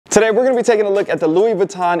Today we're going to be taking a look at the Louis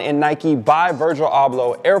Vuitton and Nike by Virgil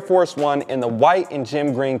Abloh Air Force One in the white and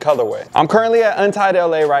gem green colorway. I'm currently at UNTIED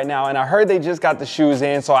LA right now, and I heard they just got the shoes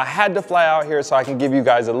in, so I had to fly out here so I can give you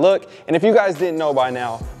guys a look. And if you guys didn't know by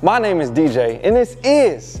now, my name is DJ, and this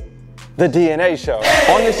is The DNA Show.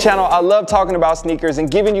 On this channel, I love talking about sneakers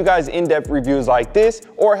and giving you guys in-depth reviews like this,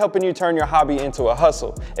 or helping you turn your hobby into a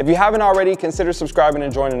hustle. If you haven't already, consider subscribing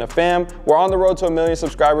and joining the fam. We're on the road to 1 million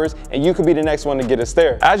subscribers, and you could be the next one to get us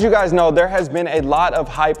there. As you guys know, there has been a lot of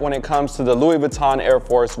hype when it comes to the Louis Vuitton Air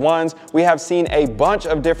Force Ones. We have seen a bunch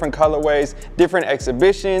of different colorways, different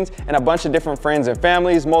exhibitions, and a bunch of different friends and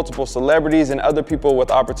families, multiple celebrities, and other people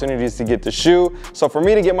with opportunities to get the shoe. So for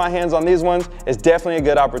me to get my hands on these ones is definitely a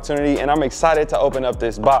good opportunity, and I'm excited to open up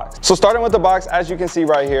this box. So starting with the box, as you can see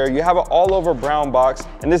right here, you have an all over brown box,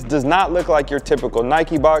 and this does not look like your typical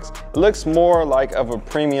Nike box. It looks more like of a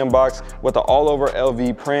premium box with an all over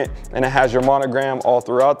LV print, and it has your monogram all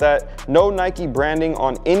throughout that. No Nike branding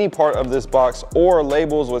on any part of this box or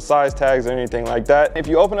labels with size tags or anything like that. If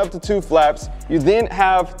you open up the two flaps, you then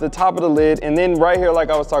have the top of the lid, and then right here, like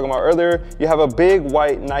I was talking about earlier, you have a big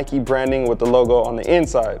white Nike branding with the logo on the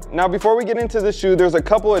inside. Now, before we get into the shoe, there's a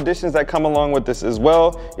couple additions that come along with this as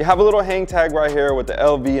well. You have a little hang tag right here with the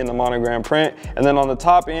LV and the monogram print, and then on the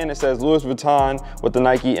top end it says Louis Vuitton with the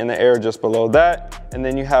Nike in the air just below that. And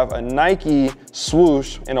then you have a Nike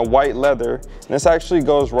swoosh in a white leather, and this actually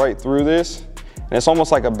goes right through this, and it's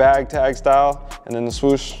almost like a bag tag style, and then the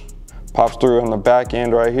swoosh pops through on the back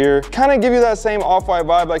end right here. Kind of give you that same off-white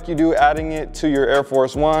vibe like you do adding it to your Air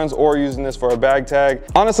Force Ones or using this for a bag tag.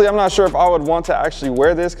 Honestly, I'm not sure if I would want to actually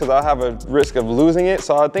wear this because I have a risk of losing it,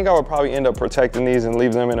 so I think I would probably end up protecting these and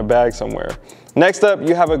leave them in a bag somewhere. Next up,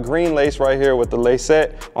 you have a green lace right here with the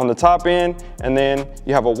lacette on the top end, and then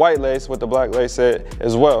you have a white lace with the black lacette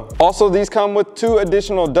as well. Also, these come with 2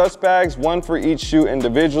 additional dust bags, one for each shoe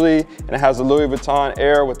individually, and it has the Louis Vuitton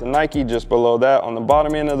Air with the Nike just below that on the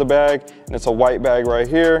bottom end of the bag, and it's a white bag right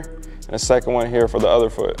here, and a second one here for the other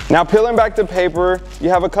foot. Now, peeling back the paper, you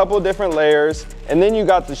have a couple different layers, and then you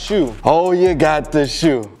got the shoe. Oh, you got the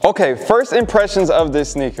shoe. Okay, first impressions of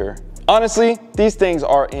this sneaker. Honestly, these things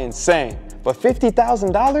are insane. But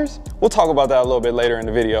 $50,000? We'll talk about that a little bit later in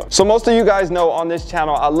the video. So most of you guys know on this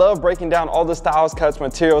channel, I love breaking down all the styles, cuts,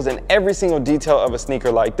 materials, and every single detail of a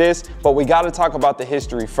sneaker like this, but we gotta talk about the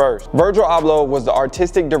history first. Virgil Abloh was the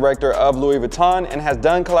artistic director of Louis Vuitton and has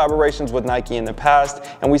done collaborations with Nike in the past,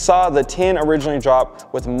 and we saw the 10 originally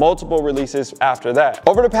drop with multiple releases after that.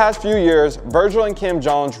 Over the past few years, Virgil and Kim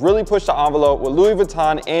Jones really pushed the envelope with Louis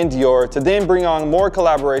Vuitton and Dior to then bring on more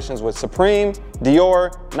collaborations with Supreme,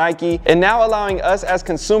 Dior, Nike, and now allowing us as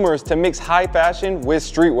consumers to mix high fashion with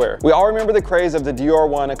streetwear. We all remember the craze of the Dior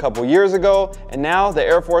one a couple years ago, and now the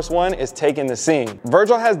Air Force One is taking the scene.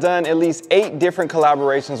 Virgil has done at least 8 different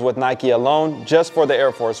collaborations with Nike alone just for the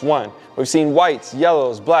Air Force One. We've seen whites,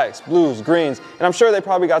 yellows, blacks, blues, greens, and I'm sure they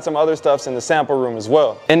probably got some other stuffs in the sample room as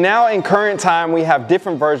well. And now in current time, we have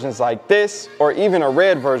different versions like this, or even a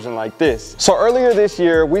red version like this. So earlier this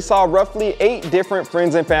year, we saw roughly 8 different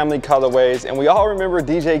friends and family colorways, and we all remember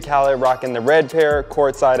DJ Khaled rocking the red pair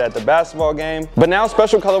courtside at the basketball game. But now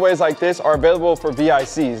special colorways like this are available for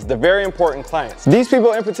VICs, the very important clients. These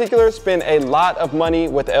people in particular spend a lot of money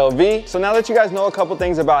with LV. So now that you guys know a couple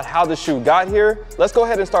things about how the shoe got here, let's go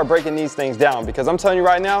ahead and start breaking these things down, because I'm telling you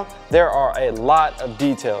right now, there are a lot of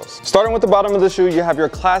details. Starting with the bottom of the shoe, you have your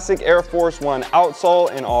classic Air Force One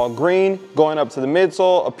outsole in all green, going up to the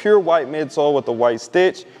midsole, a pure white midsole with the white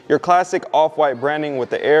stitch, your classic off-white branding with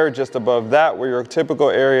the Air just above that, where your typical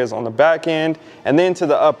area is on the back end, and then to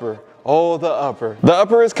the upper. Oh, the upper. The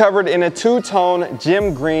upper is covered in a 2-tone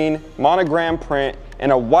gem green monogram print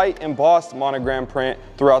and a white embossed monogram print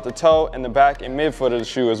throughout the toe and the back and midfoot of the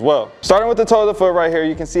shoe as well. Starting with the toe of the foot right here,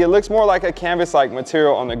 you can see it looks more like a canvas-like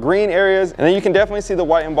material on the green areas, and then you can definitely see the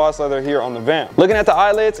white embossed leather here on the vamp. Looking at the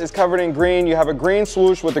eyelets, it's covered in green. You have a green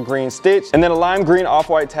swoosh with a green stitch, and then a lime green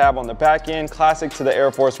off-white tab on the back end, classic to the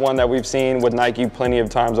Air Force One that we've seen with Nike plenty of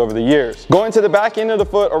times over the years. Going to the back end of the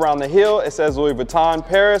foot around the heel, it says Louis Vuitton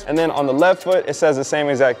Paris, and then on the left foot, it says the same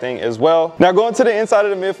exact thing as well. Now going to the inside of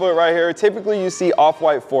the midfoot right here, typically you see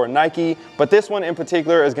off-white for Nike, but this one in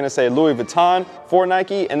particular is going to say Louis Vuitton for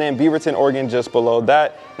Nike, and then Beaverton, Oregon just below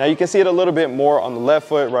that. Now you can see it a little bit more on the left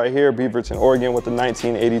foot right here, Beaverton, Oregon with the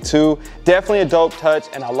 1982. Definitely a dope touch,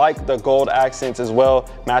 and I like the gold accents as well,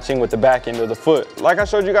 matching with the back end of the foot. Like I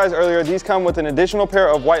showed you guys earlier, these come with an additional pair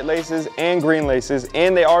of white laces and green laces,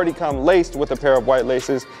 and they already come laced with a pair of white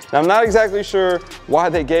laces. Now I'm not exactly sure why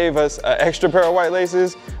they gave us an extra pair of white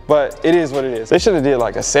laces, but it is what it is. They should have did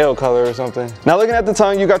like a sail color or something. Now looking at the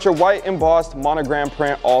tongue, you got your white embossed monogram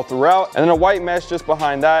print all throughout, and then a white mesh just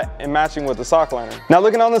behind that and matching with the sock liner. Now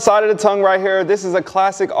looking on the side of the tongue right here, this is a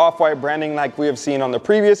classic off-white branding like we have seen on the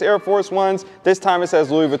previous Air Force Ones. This time it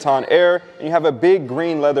says Louis Vuitton Air, and you have a big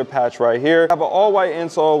green leather patch right here. You have an all-white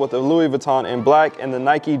insole with the Louis Vuitton in black and the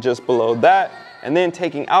Nike just below that. And then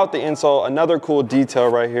taking out the insole, another cool detail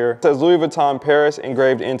right here. It says Louis Vuitton Paris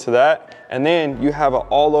engraved into that. And then you have an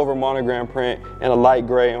all over monogram print in a light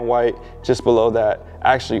gray and white just below that,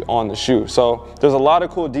 actually on the shoe. So there's a lot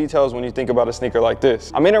of cool details when you think about a sneaker like this.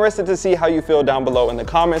 I'm interested to see how you feel down below in the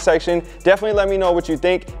comment section. Definitely let me know what you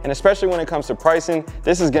think, and especially when it comes to pricing,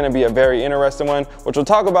 this is gonna be a very interesting one, which we'll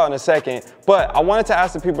talk about in a second. But I wanted to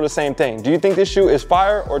ask the people the same thing. Do you think this shoe is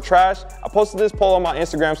fire or trash? I posted this poll on my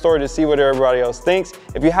Instagram story to see what everybody else thinks.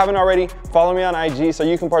 If you haven't already, follow me on IG so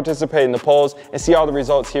you can participate in the polls and see all the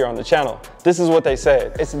results here on the channel. This is what they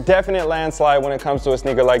said. It's a definite landslide when it comes to a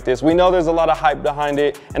sneaker like this. We know there's a lot of hype behind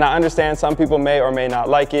it, and I understand some people may or may not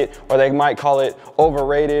like it, or they might call it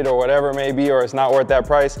overrated or whatever it may be, or it's not worth that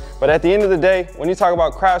price. But at the end of the day, when you talk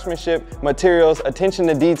about craftsmanship, materials, attention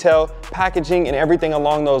to detail, packaging, and everything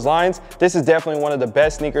along those lines, this is definitely one of the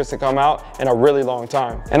best sneakers to come out in a really long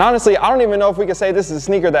time. And honestly, I don't even know if we can say this is a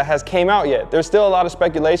sneaker that has came out yet. There's still a lot of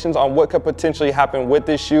speculations on what could potentially happen with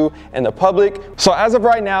this shoe in the public. So as of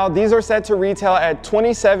right now, these are set to retail at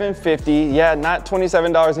 $27.50. Yeah, not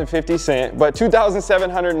 $27.50, but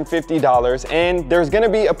 $2,750. And there's gonna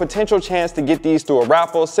be a potential chance to get these through a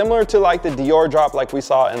raffle, similar to like the Dior drop like we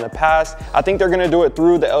saw in the past. I think they're gonna do it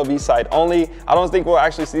through the LV site only. I don't think we'll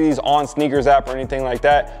actually see these on Sneakers app or anything like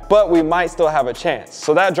that, but we might still have a chance.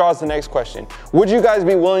 So that draws the next question. Would you guys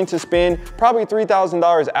be willing to spend probably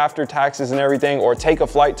 $3,000 after taxes and everything, or take a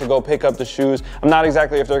flight to go pick up the shoes? I'm not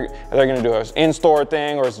exactly if they're gonna do an in-store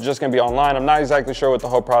thing or it's just gonna be online. I'm not exactly sure what the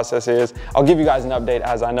whole process is. I'll give you guys an update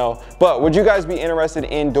as I know. But would you guys be interested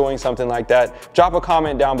in doing something like that? Drop a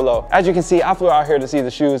comment down below. As you can see, I flew out here to see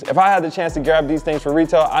the shoes. If I had the chance to grab these things for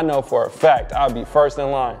retail, I know for a fact I'd be first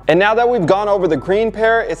in line. And now that we've gone over the green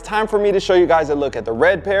pair, it's time for me to show you guys a look at the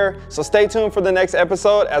red pair. So stay tuned for the next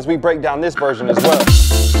episode as we break down this version as well.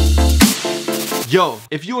 Yo,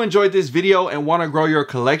 if you enjoyed this video and want to grow your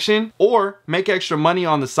collection or make extra money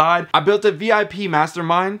on the side, I built a VIP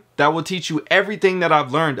mastermind that will teach you everything that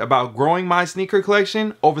I've learned about growing my sneaker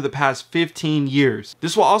collection over the past 15 years.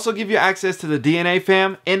 This will also give you access to the DNA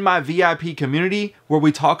fam in my VIP community where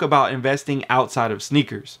we talk about investing outside of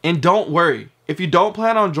sneakers. And don't worry, if you don't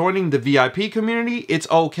plan on joining the VIP community, it's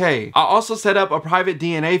okay. I also set up a private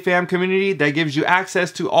DNA fam community that gives you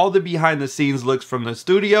access to all the behind the scenes looks from the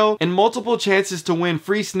studio and multiple chances to win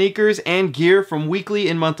free sneakers and gear from weekly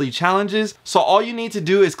and monthly challenges. So all you need to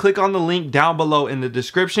do is click on the link down below in the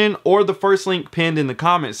description or the first link pinned in the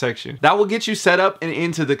comment section. That will get you set up and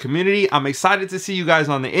into the community. I'm excited to see you guys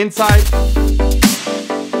on the inside.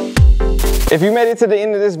 If you made it to the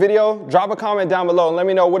end of this video, drop a comment down below and let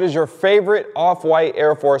me know what is your favorite off-white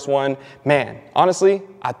Air Force One. Man, honestly,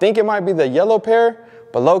 I think it might be the yellow pair,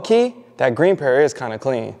 but low key, that green pair is kind of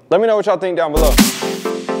clean. Let me know what y'all think down below.